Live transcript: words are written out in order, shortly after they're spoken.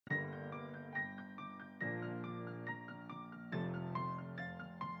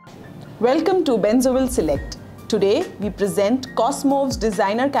Welcome to Benzoville Select. Today we present Cosmov's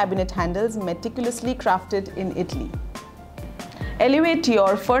designer cabinet handles meticulously crafted in Italy. Elevate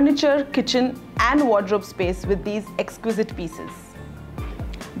your furniture, kitchen and wardrobe space with these exquisite pieces.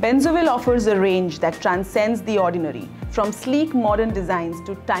 Benzoville offers a range that transcends the ordinary, from sleek modern designs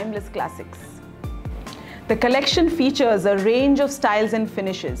to timeless classics. The collection features a range of styles and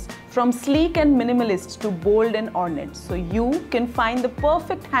finishes, from sleek and minimalist to bold and ornate, so you can find the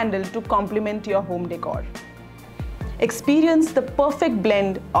perfect handle to complement your home decor. Experience the perfect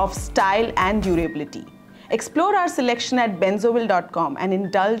blend of style and durability. Explore our selection at benzoville.com and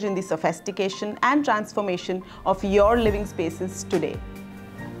indulge in the sophistication and transformation of your living spaces today.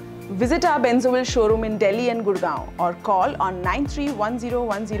 Visit our Benzoville showroom in Delhi and Gurgaon or call on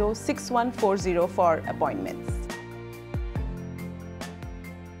 9310106140 for appointments.